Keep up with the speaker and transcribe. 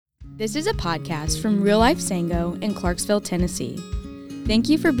This is a podcast from Real Life Sango in Clarksville, Tennessee. Thank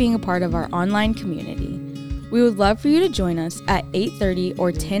you for being a part of our online community. We would love for you to join us at 8:30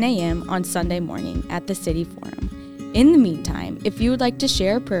 or 10 a.m. on Sunday morning at the City Forum. In the meantime, if you would like to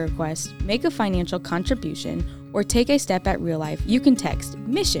share a prayer request, make a financial contribution, or take a step at Real Life, you can text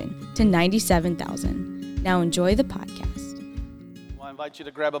MISSION to 97,000. Now enjoy the podcast. Well, I invite you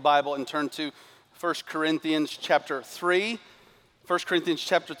to grab a Bible and turn to 1 Corinthians chapter 3. 1 Corinthians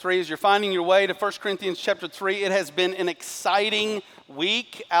chapter 3, as you're finding your way to 1 Corinthians chapter 3, it has been an exciting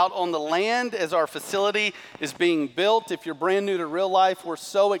week out on the land as our facility is being built. If you're brand new to Real Life, we're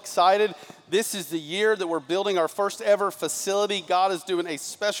so excited. This is the year that we're building our first ever facility. God is doing a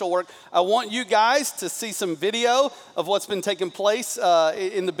special work. I want you guys to see some video of what's been taking place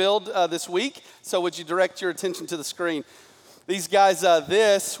in the build this week. So would you direct your attention to the screen? These guys,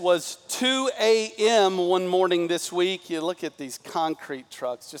 this was 2 a.m. one morning this week. You look at these concrete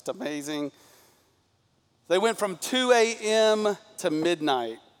trucks, just amazing. They went from 2 a.m. to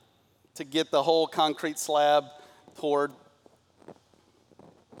midnight to get the whole concrete slab poured.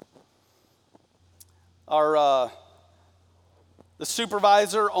 The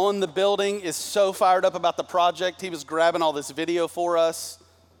supervisor on the building is so fired up about the project. He was grabbing all this video for us.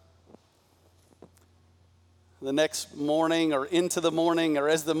 The next morning or into the morning or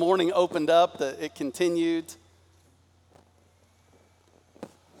as the morning opened up, it continued.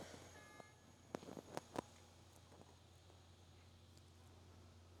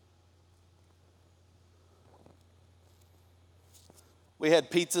 We had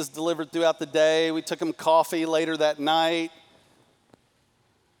pizzas delivered throughout the day. We took them coffee later that night.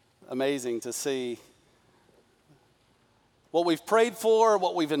 Amazing to see what we've prayed for,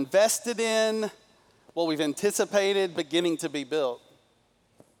 what we've invested in, what we've anticipated beginning to be built.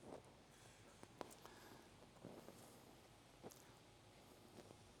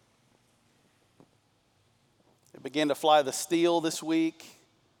 It began to fly the steel this week.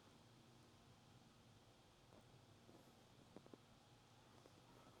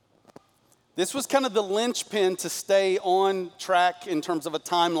 This was kind of the linchpin to stay on track in terms of a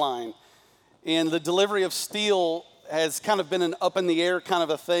timeline. And the delivery of steel has kind of been an up in the air kind of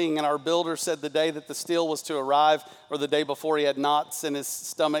a thing. And our builder said the day that the steel was to arrive or the day before he had knots in his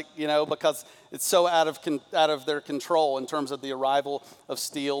stomach, because it's so out of their control in terms of the arrival of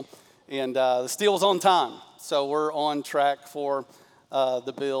steel. And the steel was on time. So we're on track for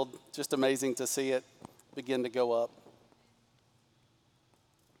the build. Just amazing to see it begin to go up.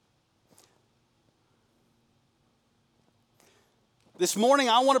 This morning,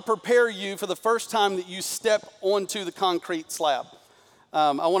 I want to prepare you for the first time that you step onto the concrete slab.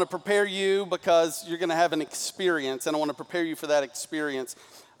 I want to prepare you because you're going to have an experience, and I want to prepare you for that experience.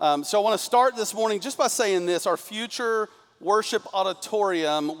 So I want to start this morning just by saying this. Our future worship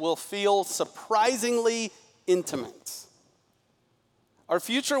auditorium will feel surprisingly intimate. Our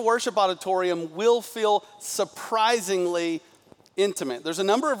future worship auditorium will feel surprisingly intimate. There's a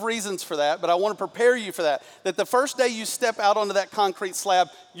number of reasons for that, but I want to prepare you for that. That the first day you step out onto that concrete slab,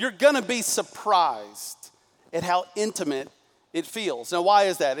 you're going to be surprised at how intimate it feels. Now, why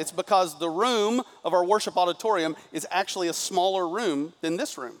is that? It's because the room of our worship auditorium is actually a smaller room than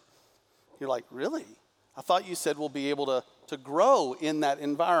this room. You're like, really? I thought you said we'll be able to grow in that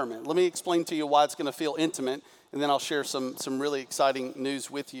environment. Let me explain to you why it's going to feel intimate, and then I'll share some really exciting news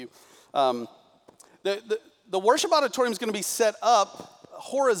with you. The worship auditorium is going to be set up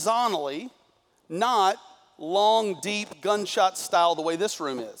horizontally, not long, deep, gunshot style the way this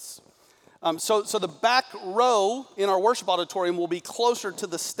room is. So the back row in our worship auditorium will be closer to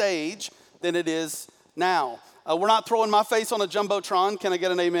the stage than it is now. We're not throwing my face on a jumbotron. Can I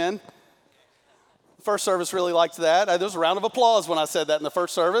get an amen? First service really liked that. There was a round of applause when I said that in the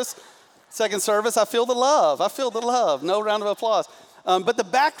first service. Second service, I feel the love. No round of applause. But the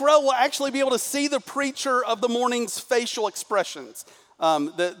back row will actually be able to see the preacher of the morning's facial expressions.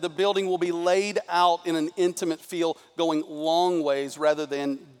 The building will be laid out in an intimate feel, going long ways rather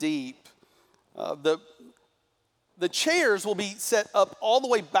than deep. The chairs will be set up all the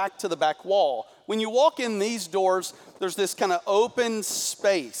way back to the back wall. When you walk in these doors, there's this kind of open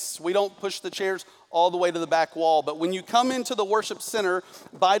space. We don't push the chairs all the way to the back wall. But when you come into the worship center,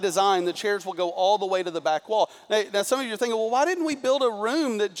 by design, the chairs will go all the way to the back wall. Now some of you are thinking, well, why didn't we build a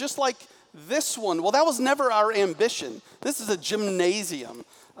room that just like this one? Well, that was never our ambition. This is a gymnasium.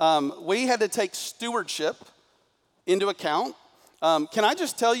 We had to take stewardship into account. Can I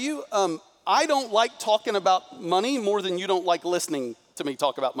just tell you, I don't like talking about money more than you don't like listening to me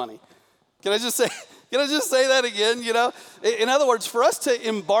talk about money. Can I just say that again? In other words, for us to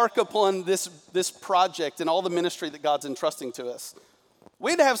embark upon this project and all the ministry that God's entrusting to us,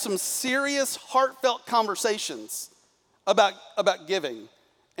 we had to have some serious, heartfelt conversations about giving.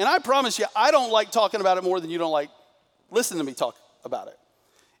 And I promise you, I don't like talking about it more than you don't like listening to me talk about it.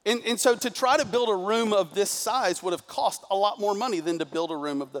 And so to try to build a room of this size would have cost a lot more money than to build a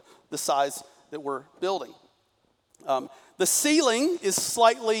room of the size that we're building. The ceiling is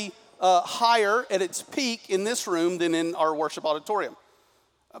slightly higher at its peak in this room than in our worship auditorium.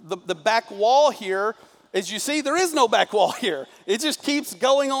 The back wall here, as you see, there is no back wall here. It just keeps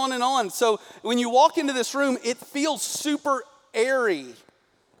going on and on. So when you walk into this room, it feels super airy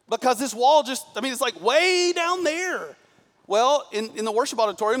because this wall it's like way down there. Well, in the worship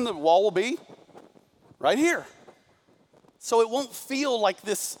auditorium, the wall will be right here. So it won't feel like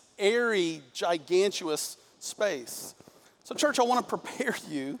this airy, gigantuous space. So church, I want to prepare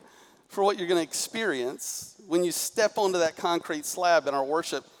you for what you're going to experience when you step onto that concrete slab in our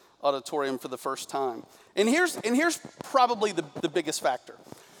worship auditorium for the first time. And here's probably the biggest factor,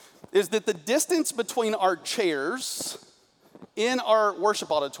 is that the distance between our chairs in our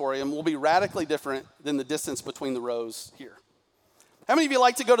worship auditorium will be radically different than the distance between the rows here. How many of you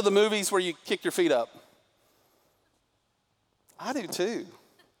like to go to the movies where you kick your feet up? I do too.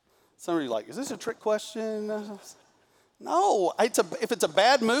 Some of you are like, is this a trick question? No, if it's a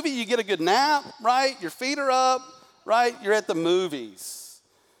bad movie, you get a good nap, right? Your feet are up, right? You're at the movies.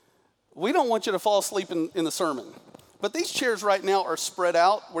 We don't want you to fall asleep in the sermon. But these chairs right now are spread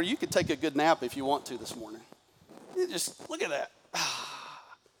out where you could take a good nap if you want to this morning. You just look at that.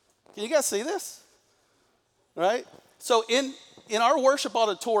 Can you guys see this? Right? So in our worship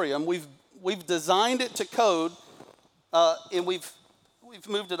auditorium, we've designed it to code, and we've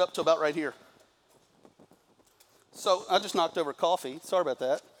moved it up to about right here. So I just knocked over coffee. Sorry about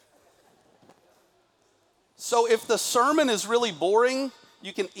that. So if the sermon is really boring,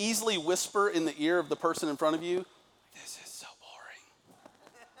 you can easily whisper in the ear of the person in front of you, "This is so boring."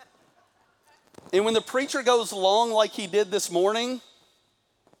 And when the preacher goes long like he did this morning,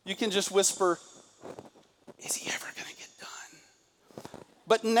 you can just whisper, "Is he ever going to get done?"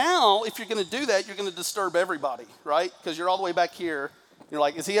 But now, if you're going to do that, you're going to disturb everybody, right? Because you're all the way back here. You're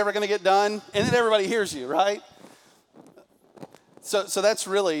like, "Is he ever going to get done?" And then everybody hears you, right? So that's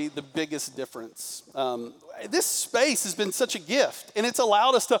really the biggest difference. This space has been such a gift, and it's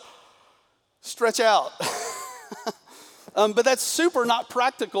allowed us to stretch out. But that's super not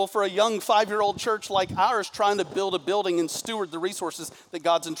practical for a young 5-year-old church like ours trying to build a building and steward the resources that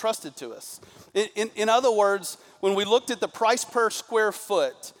God's entrusted to us. In other words, when we looked at the price per square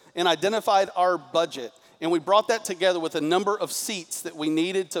foot and identified our budget, and we brought that together with a number of seats that we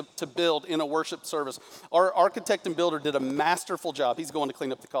needed to build in a worship service, our architect and builder did a masterful job. He's going to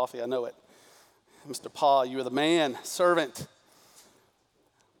clean up the coffee, I know it. Mr. Pa, you are the man, servant.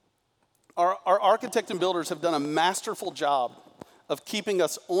 Our architect and builders have done a masterful job of keeping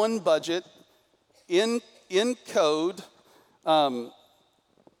us on budget, in code,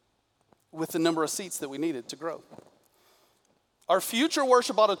 with the number of seats that we needed to grow. Our future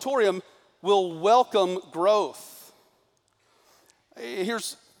worship auditorium will welcome growth.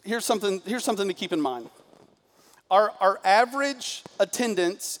 Here's something to keep in mind. Our average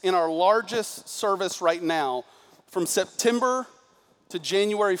attendance in our largest service right now, from September to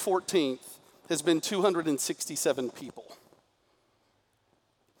January 14th, has been 267 people.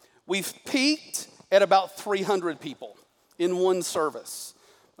 We've peaked at about 300 people in one service.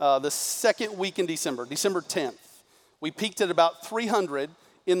 The second week in December 10th, we peaked at about 300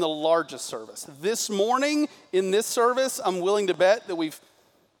 in the largest service. This morning in this service, I'm willing to bet that we've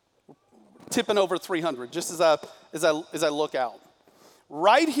tipping over 300, just as I look out.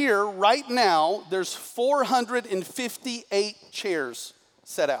 Right here, right now, there's 458 chairs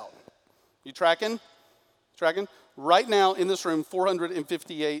set out. You tracking? Tracking? Right now in this room,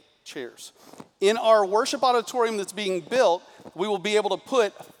 458 chairs. In our worship auditorium that's being built, we will be able to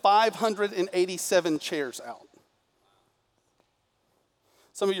put 587 chairs out.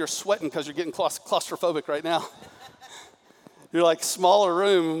 Some of you are sweating because you're getting claustrophobic right now. You're like, smaller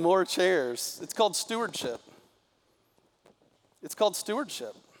room, more chairs. It's called stewardship. It's called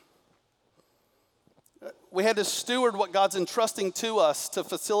stewardship. We had to steward what God's entrusting to us to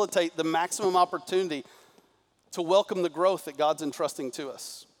facilitate the maximum opportunity to welcome the growth that God's entrusting to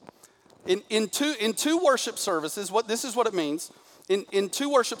us. In two worship services, this is what it means. In two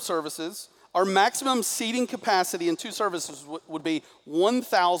worship services, our maximum seating capacity in two services would be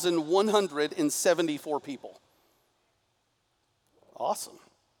 1,174 people. Awesome.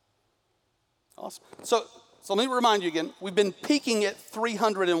 So let me remind you again, we've been peaking at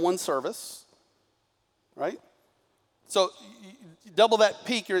 300 in one service, right? So you double that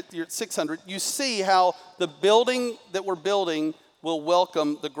peak, you're at 600. You see how the building that we're building will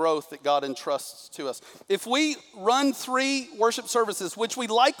welcome the growth that God entrusts to us. If we run 3 worship services, which we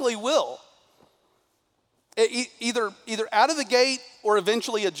likely will, either out of the gate or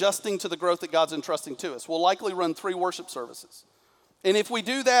eventually adjusting to the growth that God's entrusting to us, we'll likely run 3 worship services. And if we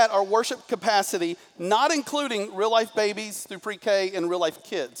do that, our worship capacity, not including real-life babies through pre-K and real-life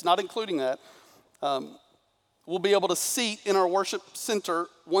kids, not including that, we'll be able to seat in our worship center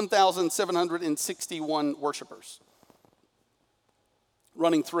 1,761 worshipers,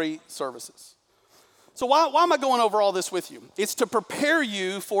 running 3 services. So why am I going over all this with you? It's to prepare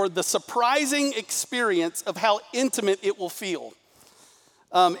you for the surprising experience of how intimate it will feel.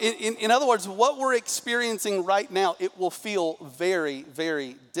 In other words, what we're experiencing right now, it will feel very,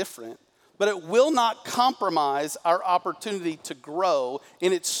 very different, but it will not compromise our opportunity to grow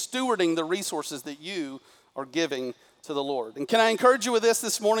in its stewarding the resources that you are giving to the Lord. And can I encourage you with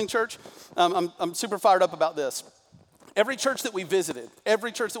this morning, church? I'm super fired up about this. Every church that we visited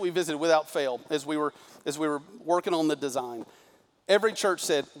without fail, as we were working on the design, every church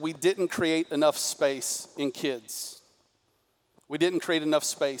said, we didn't create enough space in kids. We didn't create enough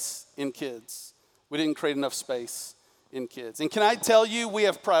space in kids. We didn't create enough space in kids. And can I tell you, we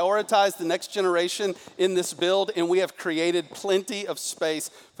have prioritized the next generation in this build, and we have created plenty of space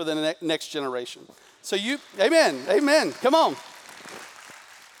for the next generation. So amen, come on.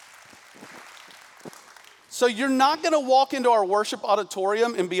 So you're not going to walk into our worship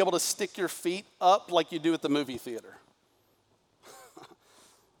auditorium and be able to stick your feet up like you do at the movie theater.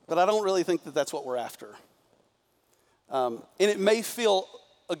 But I don't really think that that's what we're after. And it may feel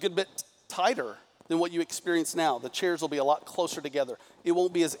a good bit tighter than what you experience now. The chairs will be a lot closer together. It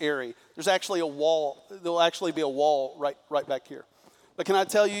won't be as airy. There's actually a wall. There'll actually be a wall right back here. But can I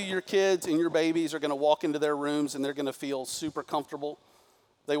tell you, your kids and your babies are going to walk into their rooms and they're going to feel super comfortable.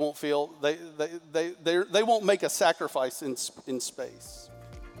 They won't feel, they won't make a sacrifice in space.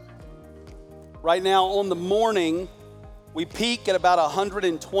 Right now on the morning, we peak at about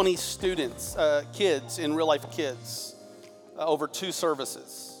 120 students, kids, in real life kids, over 2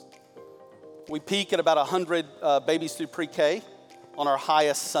 services. We peak at about 100 babies through pre-K on our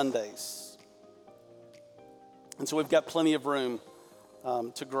highest Sundays. And so we've got plenty of room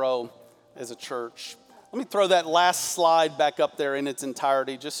to grow as a church. Let me throw that last slide back up there in its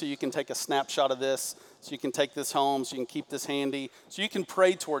entirety just so you can take a snapshot of this, so you can take this home, so you can keep this handy, so you can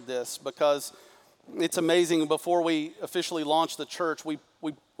pray toward this, because it's amazing. Before we officially launched the church, we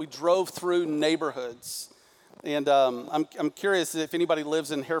drove through neighborhoods. And I'm curious if anybody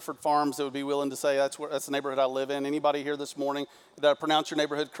lives in Hereford Farms that would be willing to say that's the neighborhood I live in. Anybody here this morning? Did I pronounce your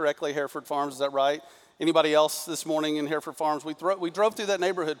neighborhood correctly, Hereford Farms? Is that right? Anybody else this morning in Hereford Farms? We drove through that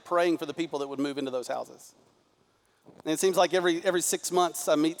neighborhood praying for the people that would move into those houses. And it seems like every 6 months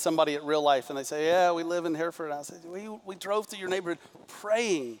I meet somebody at Real Life and they say, yeah, we live in Hereford. And I say, we drove through your neighborhood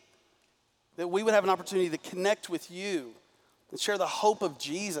praying that we would have an opportunity to connect with you and share the hope of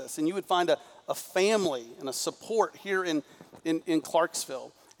Jesus, and you would find a family and a support here in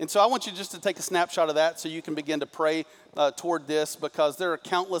Clarksville. And so I want you just to take a snapshot of that so you can begin to pray toward this, because there are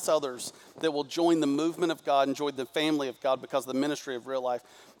countless others that will join the movement of God and join the family of God because of the ministry of Real Life.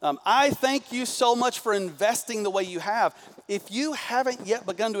 I thank you so much for investing the way you have. If you haven't yet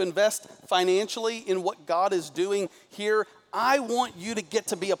begun to invest financially in what God is doing here, I want you to get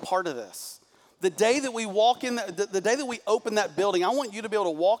to be a part of this. The day that we walk in, the day that we open that building, I want you to be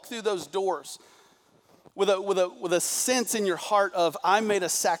able to walk through those doors with a sense in your heart of, I made a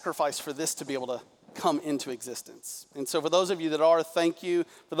sacrifice for this to be able to come into existence. And so for those of you that are, thank you.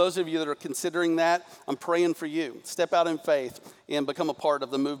 For those of you that are considering that, I'm praying for you. Step out in faith and become a part of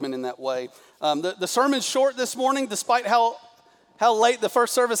the movement in that way. The sermon's short this morning, despite how late the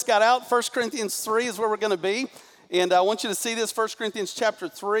first service got out. 1Corinthians 3 is where we're going to be. And I want you to see this, 1Corinthians chapter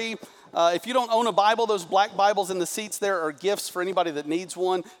 3. If you don't own a Bible, those black Bibles in the seats there are gifts for anybody that needs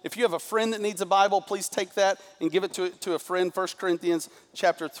one. If you have a friend that needs a Bible, please take that and give it to a friend, 1Corinthians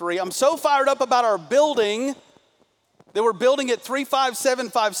chapter 3. I'm so fired up about our building that we're building at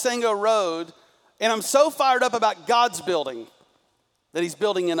 3575 Sango Road, and I'm so fired up about God's building that he's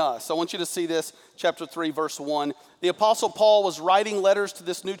building in us. I want you to see this, chapter 3, verse 1. The Apostle Paul was writing letters to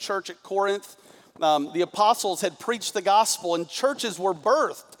this new church at Corinth. The apostles had preached the gospel, and churches were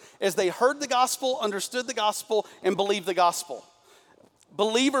birthed as they heard the gospel, understood the gospel, and believed the gospel.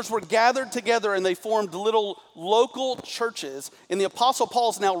 Believers were gathered together and they formed little local churches. And the Apostle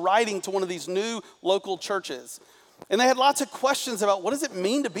Paul is now writing to one of these new local churches. And they had lots of questions about what does it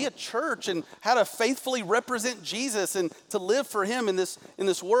mean to be a church and how to faithfully represent Jesus and to live for him in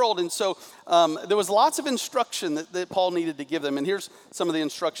this world. And so there was lots of instruction that Paul needed to give them. And here's some of the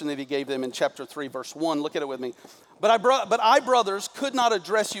instruction that he gave them in chapter 3, verse 1. Look at it with me. But I, brothers, could not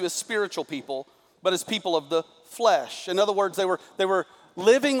address you as spiritual people, but as people of the flesh. In other words, they were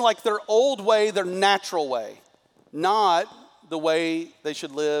living like their old way, their natural way, not the way they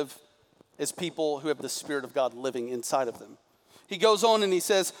should live as people who have the Spirit of God living inside of them. He goes on and he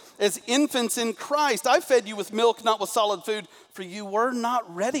says, as infants in Christ, I fed you with milk, not with solid food, for you were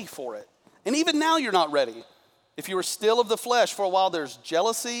not ready for it. And even now you're not ready. If you are still of the flesh, for a while there's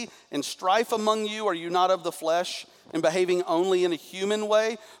jealousy and strife among you. Are you not of the flesh and behaving only in a human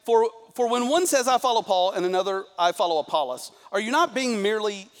way? For when one says, I follow Paul, and another, I follow Apollos, are you not being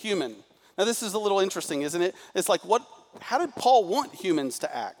merely human? Now this is a little interesting, isn't it? It's like, how did Paul want humans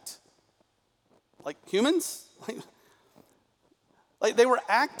to act? Like humans? Like they were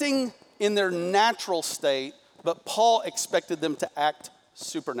acting in their natural state, but Paul expected them to act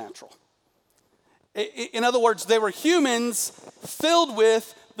supernatural. In other words, they were humans filled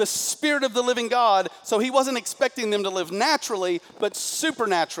with the Spirit of the living God, so he wasn't expecting them to live naturally, but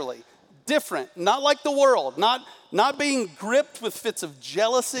supernaturally, different, not like the world, not being gripped with fits of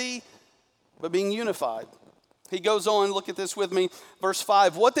jealousy, but being unified. He goes on, look at this with me, verse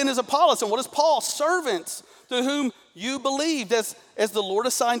 5. What then is Apollos and what is Paul? Servants to whom you believed as the Lord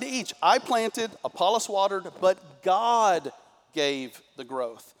assigned to each. I planted, Apollos watered, but God gave the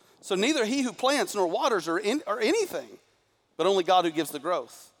growth. So neither he who plants nor waters or anything, but only God who gives the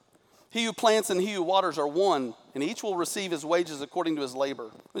growth. He who plants and he who waters are one, and each will receive his wages according to his labor.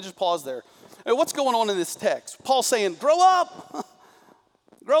 Let me just pause there. What's going on in this text? Paul's saying, grow up.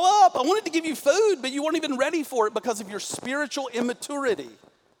 Grow up. I wanted to give you food, but you weren't even ready for it because of your spiritual immaturity.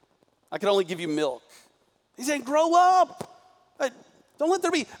 I could only give you milk. He's saying, grow up. Don't let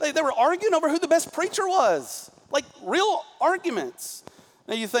there be. They were arguing over who the best preacher was. Like real arguments.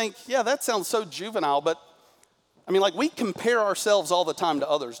 Now you think, yeah, that sounds so juvenile, but I mean, like we compare ourselves all the time to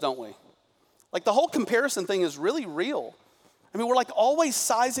others, don't we? Like the whole comparison thing is really real. I mean, we're like always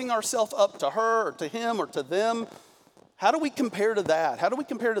sizing ourselves up to her or to him or to them. How do we compare to that? How do we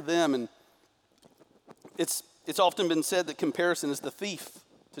compare to them? And it's often been said that comparison is the thief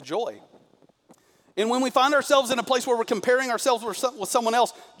to joy. And when we find ourselves in a place where we're comparing ourselves with someone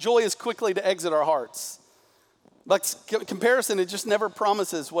else, joy is quickly to exit our hearts. But comparison, it just never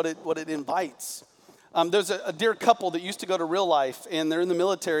promises what it invites. There's a dear couple that used to go to Real Life, and they're in the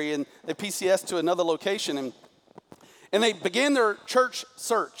military, and they PCS to another location, and they began their church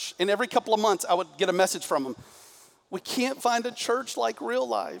search. And every couple of months, I would get a message from them. We can't find a church like Real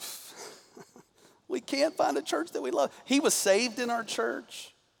Life. We can't find a church that we love. He was saved in our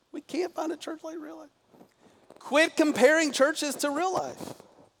church. We can't find a church like Real Life. Quit comparing churches to Real Life.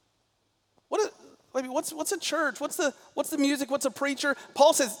 What's a church? What's the music? What's a preacher?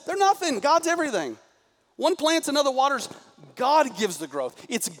 Paul says, they're nothing. God's everything. One plants, another waters. God gives the growth.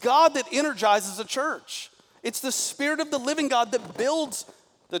 It's God that energizes a church. It's the Spirit of the living God that builds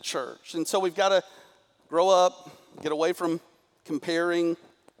the church. And so we've got to grow up. Get away from comparing.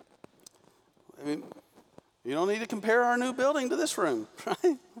 I mean, you don't need to compare our new building to this room,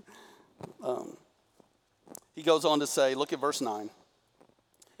 right? He goes on to say, look at verse 9.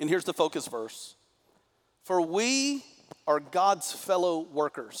 And here's the focus verse. For we are God's fellow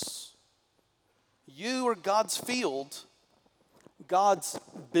workers. You are God's field, God's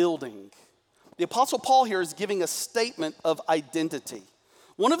building. The Apostle Paul here is giving a statement of identity.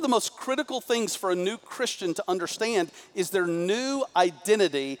 One of the most critical things for a new Christian to understand is their new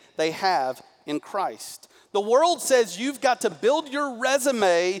identity they have in Christ. The world says you've got to build your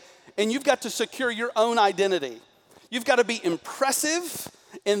resume and you've got to secure your own identity. You've got to be impressive,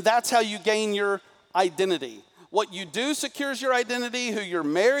 and that's how you gain your identity. What you do secures your identity, who you're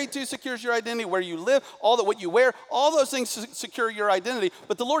married to secures your identity, where you live, what you wear, all those things secure your identity.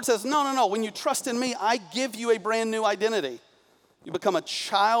 But the Lord says, no, when you trust in me, I give you a brand new identity. You become a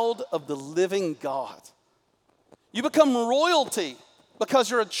child of the living God. You become royalty because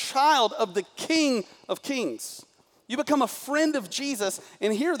you're a child of the King of Kings. You become a friend of Jesus.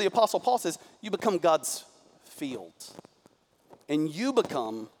 And here the Apostle Paul says, you become God's field. And you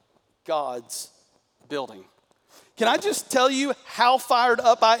become God's building. Can I just tell you how fired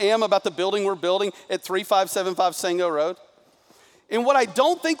up I am about the building we're building at 3575 Sango Road? And what I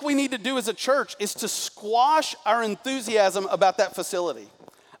don't think we need to do as a church is to squash our enthusiasm about that facility.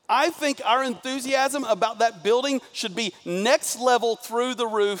 I think our enthusiasm about that building should be next level through the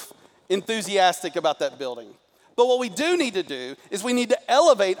roof enthusiastic about that building. But what we do need to do is we need to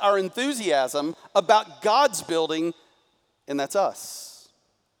elevate our enthusiasm about God's building, and that's us.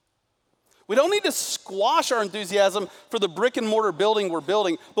 We don't need to squash our enthusiasm for the brick and mortar building we're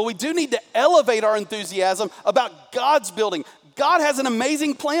building, but we do need to elevate our enthusiasm about God's building. God has an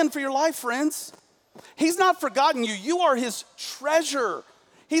amazing plan for your life, friends. He's not forgotten you. You are his treasure.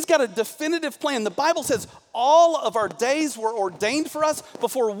 He's got a definitive plan. The Bible says all of our days were ordained for us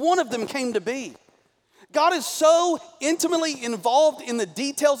before one of them came to be. God is so intimately involved in the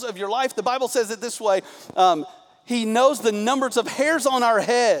details of your life. The Bible says it this way, he knows the numbers of hairs on our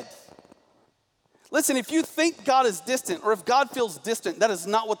head. Listen, if you think God is distant or if God feels distant, that is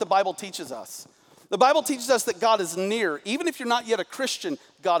not what the Bible teaches us. The Bible teaches us that God is near. Even if you're not yet a Christian,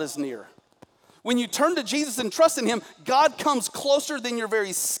 God is near. When you turn to Jesus and trust in him, God comes closer than your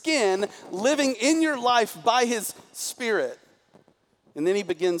very skin, living in your life by his Spirit. And then he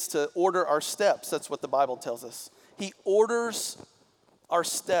begins to order our steps. That's what the Bible tells us. He orders our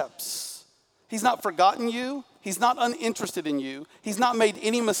steps. He's not forgotten you. He's not uninterested in you. He's not made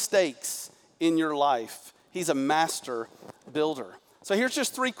any mistakes in your life. He's a master builder. So here's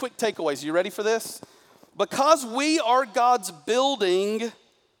just 3 quick takeaways. You ready for this? Because we are God's building,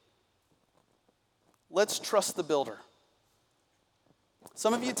 let's trust the builder.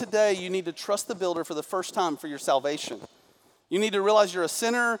 Some of you today, you need to trust the builder for the first time for your salvation. You need to realize you're a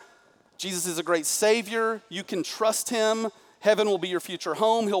sinner. Jesus is a great Savior. You can trust him. Heaven will be your future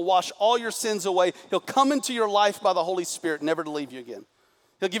home. He'll wash all your sins away. He'll come into your life by the Holy Spirit, never to leave you again.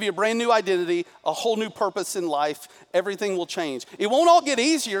 He'll give you a brand new identity, a whole new purpose in life. Everything will change. It won't all get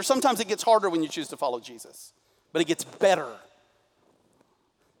easier. Sometimes it gets harder when you choose to follow Jesus, but it gets better.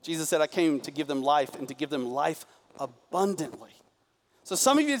 Jesus said, I came to give them life and to give them life abundantly. So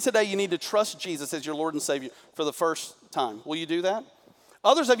some of you today, you need to trust Jesus as your Lord and Savior for the first time. Will you do that?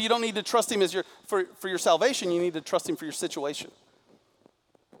 Others of you don't need to trust him as for your salvation. You need to trust him for your situation.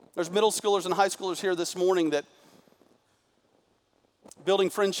 There's middle schoolers and high schoolers here this morning that building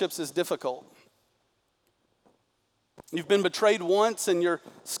friendships is difficult. You've been betrayed once and you're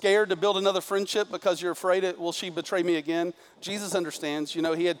scared to build another friendship because you're afraid will she betray me again? Jesus understands. You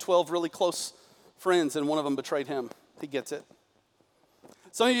know, he had 12 really close friends and one of them betrayed him. He gets it.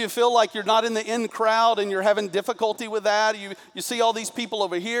 Some of you feel like you're not in the in crowd and you're having difficulty with that. You see all these people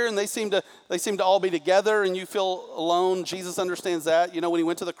over here and they seem to all be together and you feel alone. Jesus understands that. You know, when he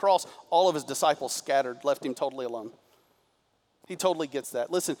went to the cross, all of his disciples scattered, left him totally alone. He totally gets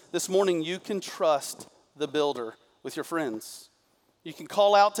that. Listen, this morning you can trust the builder with your friends. You can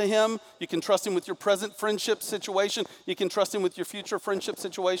call out to him. You can trust him with your present friendship situation. You can trust him with your future friendship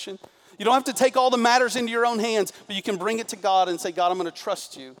situation. You don't have to take all the matters into your own hands, but you can bring it to God and say, God, I'm going to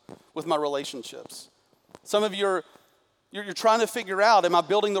trust you with my relationships. Some of you you're trying to figure out, am I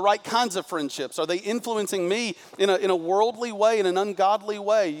building the right kinds of friendships? Are they influencing me in a worldly way, in an ungodly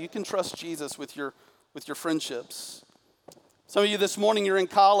way? You can trust Jesus with your friendships. Some of you this morning, you're in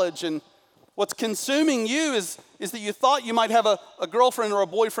college and what's consuming you is that you thought you might have a girlfriend or a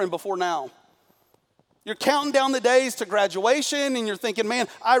boyfriend before now. You're counting down the days to graduation and you're thinking, man,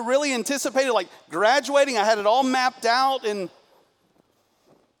 I really anticipated like graduating. I had it all mapped out and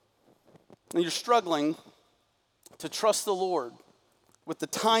you're struggling to trust the Lord with the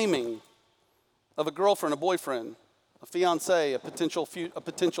timing of a girlfriend, a boyfriend, a fiance, a potential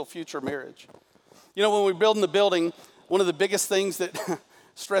future marriage. You know, when we're building the building, one of the biggest things that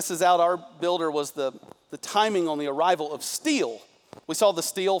stresses out our builder was the timing on the arrival of steel. We saw the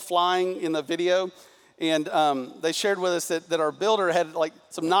steel flying in the video, and they shared with us that our builder had like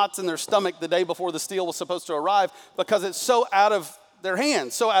some knots in their stomach the day before the steel was supposed to arrive because it's so out of their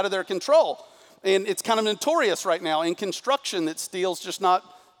hands, so out of their control. And it's kind of notorious right now in construction that steel's just not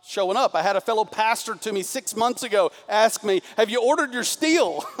showing up. I had a fellow pastor to me 6 months ago ask me, have you ordered your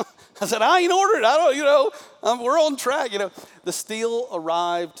steel? I said, I ain't ordered. I don't, we're on track. The steel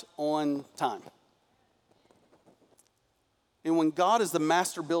arrived on time. And when God is the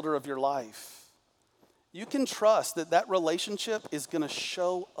master builder of your life, you can trust that relationship is going to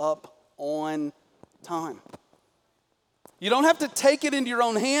show up on time. You don't have to take it into your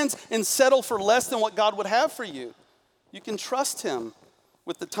own hands and settle for less than what God would have for you. You can trust him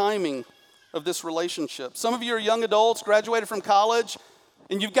with the timing of this relationship. Some of you are young adults, graduated from college,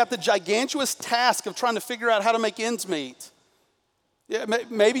 and you've got the gigantuous task of trying to figure out how to make ends meet. Yeah,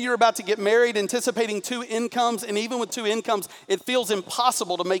 maybe you're about to get married, anticipating 2 incomes, and even with 2 incomes, it feels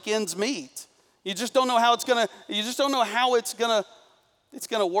impossible to make ends meet. You just don't know how it's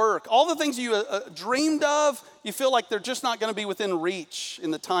gonna work. All the things you dreamed of, you feel like they're just not gonna be within reach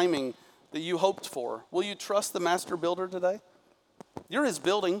in the timing that you hoped for. Will you trust the master builder today? You're his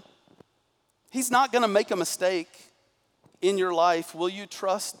building. He's not going to make a mistake in your life. Will you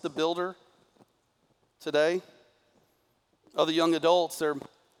trust the builder today? Other young adults, they're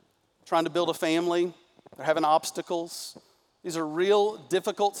trying to build a family. They're having obstacles. These are real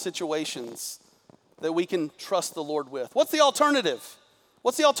difficult situations that we can trust the Lord with. What's the alternative?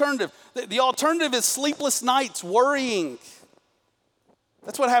 What's the alternative? The alternative is sleepless nights, worrying.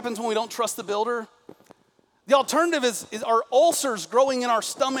 That's what happens when we don't trust the builder. The alternative is our ulcers growing in our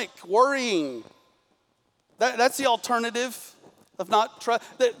stomach, worrying. That's the alternative of not trust.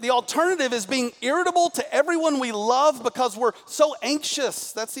 The alternative is being irritable to everyone we love because we're so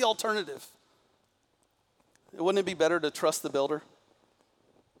anxious. That's the alternative. Wouldn't it be better to trust the builder?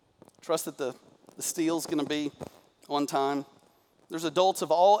 Trust that the steel's going to be on time. There's adults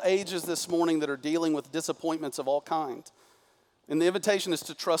of all ages this morning that are dealing with disappointments of all kinds. And the invitation is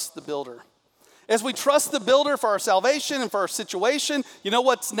to trust the builder. As we trust the builder for our salvation and for our situation, you know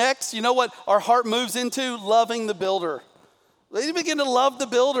what's next? You know what our heart moves into? Loving the builder. We begin to love the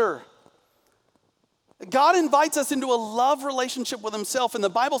builder. God invites us into a love relationship with himself, and the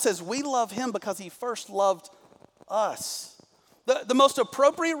Bible says we love him because he first loved us. The most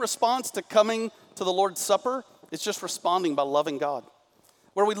appropriate response to coming to the Lord's Supper is just responding by loving God.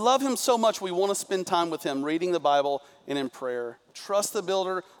 Where we love him so much, we want to spend time with him, reading the Bible and in prayer. Trust the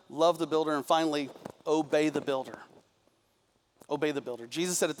builder, love the builder, and finally, obey the builder. Obey the builder.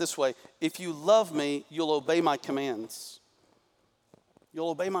 Jesus said it this way, if you love me, you'll obey my commands. You'll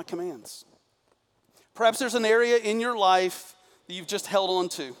obey my commands. Perhaps there's an area in your life that you've just held on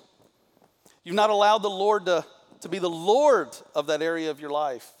to. You've not allowed the Lord to be the Lord of that area of your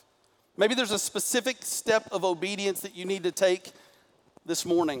life. Maybe there's a specific step of obedience that you need to take this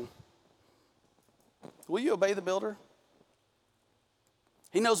morning. Will you obey the builder?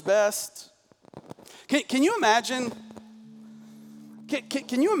 He knows best. Can you imagine?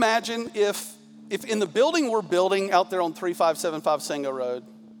 Can you imagine if in the building we're building out there on 3575 Sango Road,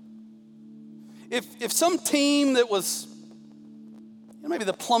 if some team that was, maybe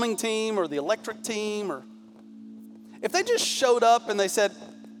the plumbing team or the electric team, or if they just showed up and they said,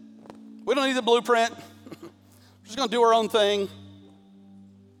 we don't need the blueprint, we're just going to do our own thing.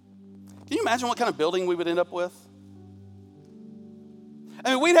 Can you imagine what kind of building we would end up with?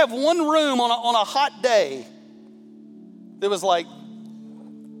 I mean, we'd have one room on a hot day that was like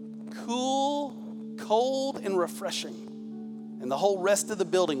cool, cold, and refreshing. And the whole rest of the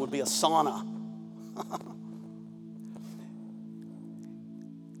building would be a sauna.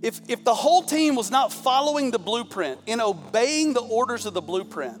 If the whole team was not following the blueprint and obeying the orders of the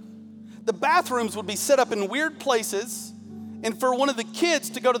blueprint, the bathrooms would be set up in weird places, and for one of the kids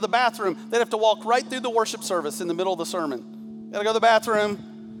to go to the bathroom, they'd have to walk right through the worship service in the middle of the sermon. Gotta go to the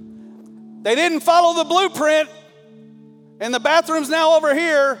bathroom. They didn't follow the blueprint, and the bathroom's now over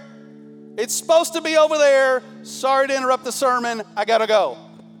here. It's supposed to be over there. Sorry to interrupt the sermon. I gotta go.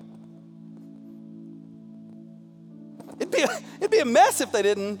 It'd be a mess if they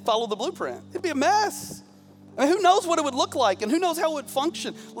didn't follow the blueprint. It'd be a mess. I mean, who knows what it would look like, and who knows how it would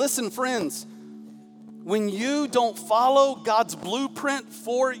function? Listen, friends, when you don't follow God's blueprint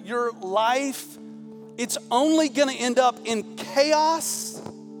for your life, it's only going to end up in chaos.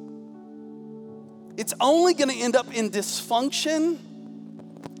 It's only going to end up in dysfunction.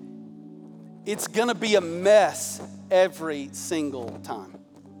 It's going to be a mess every single time.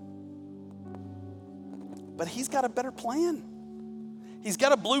 But he's got a better plan. He's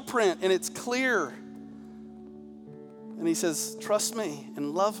got a blueprint, and it's clear. And he says, trust me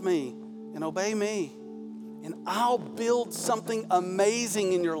and love me and obey me, and I'll build something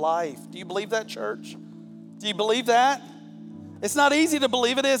amazing in your life. Do you believe that, church? Do you believe that? It's not easy to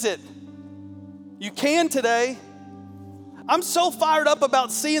believe it, is it? You can today. I'm so fired up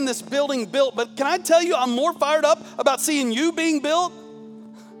about seeing this building built, but can I tell you I'm more fired up about seeing you being built?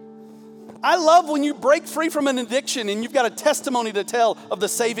 I love when you break free from an addiction and you've got a testimony to tell of the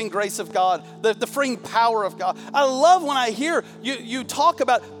saving grace of God, the freeing power of God. I love when I hear you talk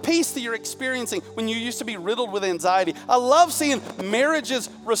about peace that you're experiencing when you used to be riddled with anxiety. I love seeing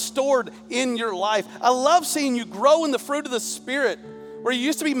marriages restored in your life. I love seeing you grow in the fruit of the Spirit, where you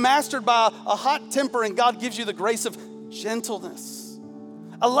used to be mastered by a hot temper and God gives you the grace of gentleness.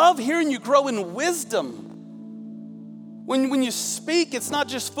 I love hearing you grow in wisdom. When you speak, it's not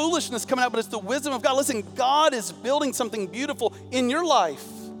just foolishness coming out, but it's the wisdom of God. Listen, God is building something beautiful in your life.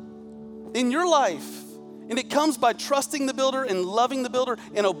 In your life. And it comes by trusting the builder and loving the builder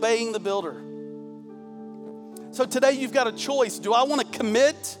and obeying the builder. So today you've got a choice. Do I want to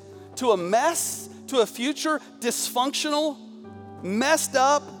commit to a mess, to a future dysfunctional, messed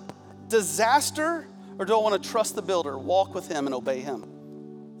up disaster? Or do I want to trust the builder, walk with him, and obey him?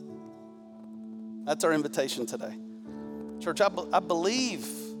 That's our invitation today. Church, I believe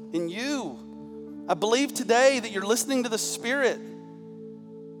in you. I believe today that you're listening to the Spirit.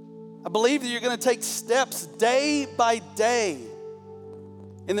 I believe that you're going to take steps day by day,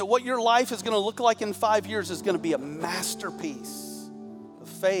 and that what your life is going to look like in 5 years is going to be a masterpiece of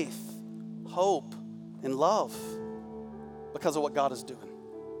faith, hope, and love because of what God is doing.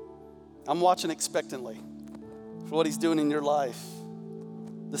 I'm watching expectantly for what he's doing in your life.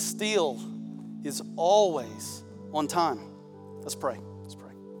 The steel is always on time. Let's pray. Let's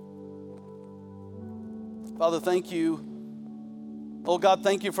pray. Father, thank you. Oh God,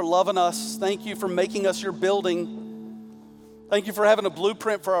 thank you for loving us. Thank you for making us your building. Thank you for having a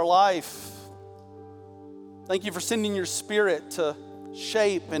blueprint for our life. Thank you for sending your Spirit to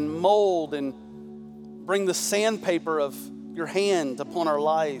shape and mold and bring the sandpaper of your hand upon our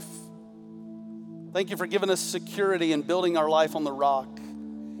life. Thank you for giving us security and building our life on the rock.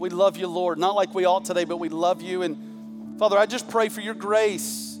 We love you, Lord. Not like we ought today, but we love you. And Father, I just pray for your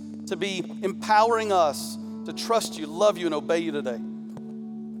grace to be empowering us to trust you, love you, and obey you today.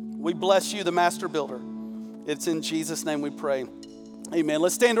 We bless you, the master builder. It's in Jesus' name we pray. Amen.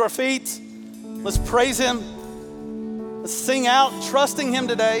 Let's stand to our feet. Let's praise him. Let's sing out, trusting him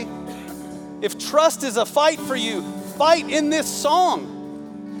today. If trust is a fight for you, fight in this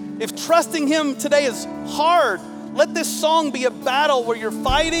song. If trusting him today is hard, let this song be a battle where you're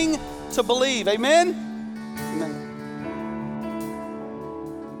fighting to believe. Amen? Amen.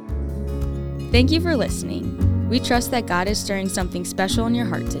 Thank you for listening. We trust that God is stirring something special in your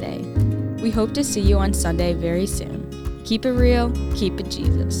heart today. We hope to see you on Sunday very soon. Keep it real, keep it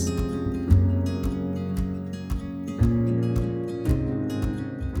Jesus.